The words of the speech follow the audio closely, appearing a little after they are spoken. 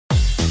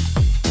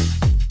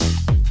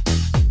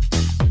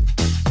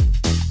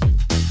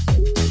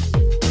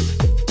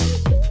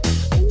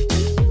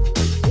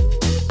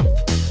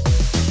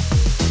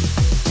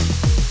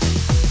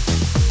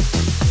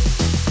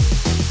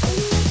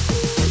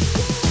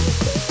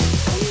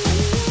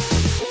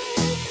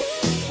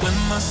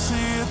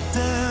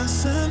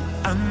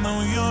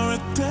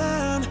it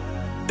then.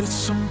 It's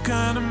some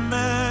kind of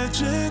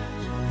magic.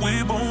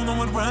 We both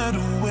know it right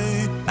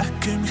away. I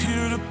came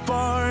here to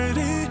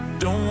party,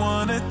 don't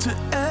want it to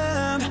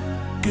end.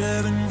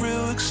 Getting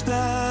real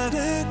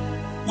ecstatic.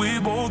 We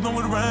both know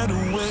it right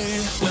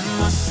away. When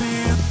I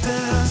see you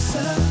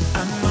dancing,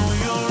 I know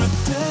you're a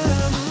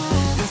 10.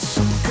 It's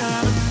some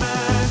kind of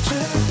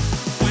magic.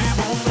 We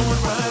both know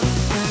it right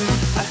away.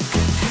 I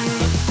came here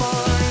to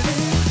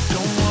party,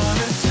 don't want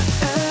it to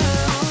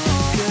end.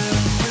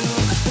 Getting real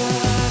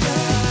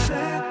ecstatic.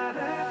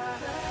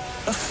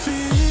 I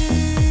feel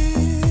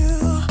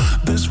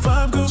this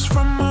vibe goes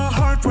from my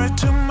heart right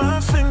to my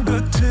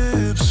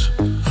fingertips.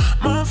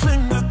 My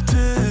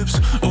fingertips.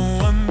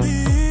 Oh, I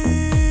need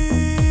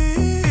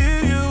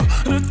you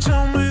to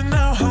tell me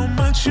now how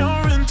much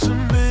you're into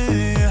me.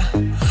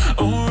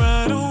 Oh,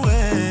 right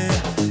away.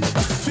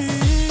 I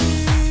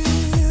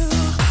feel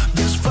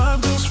this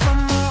vibe goes from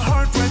my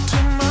heart right to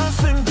my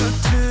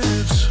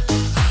fingertips.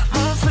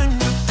 My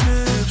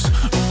fingertips.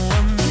 Oh,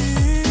 I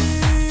need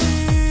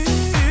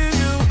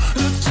you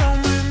to tell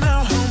me now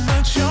how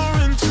much you're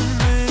into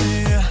me.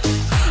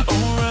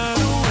 Oh,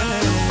 right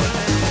away.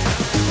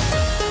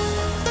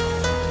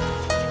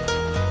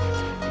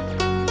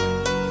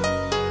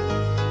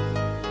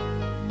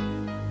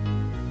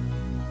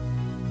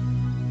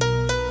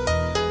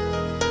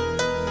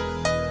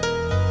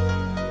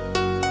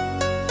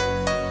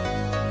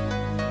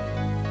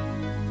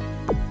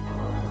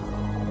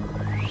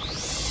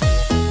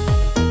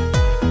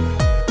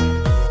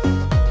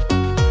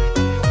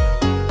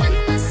 When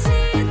I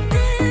see you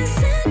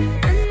dancing,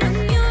 I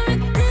know you're a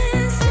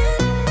dancing.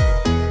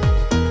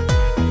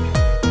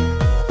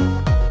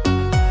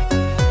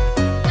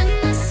 When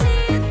I see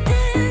you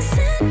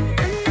dancing,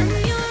 I know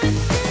you're a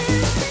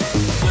dancing.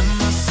 When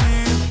I see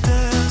you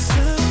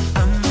dancing,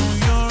 I know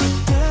you're a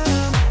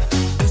damn.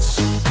 It's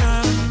some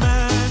kind of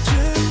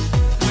magic.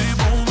 We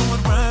both know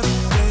it right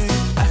away.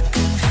 I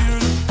came here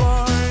to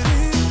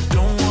party,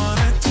 don't want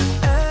it to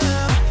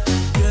end.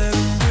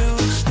 Getting real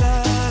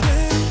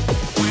ecstatic.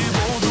 We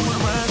both know it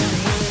right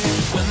away.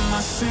 When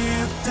I see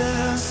you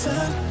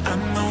dancing, I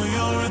know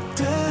you're a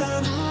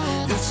 10.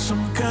 It's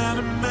some kind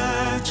of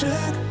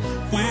magic.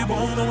 We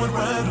both know it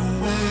right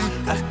away.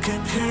 I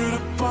came here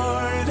to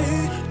party,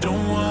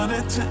 don't want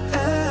it to end.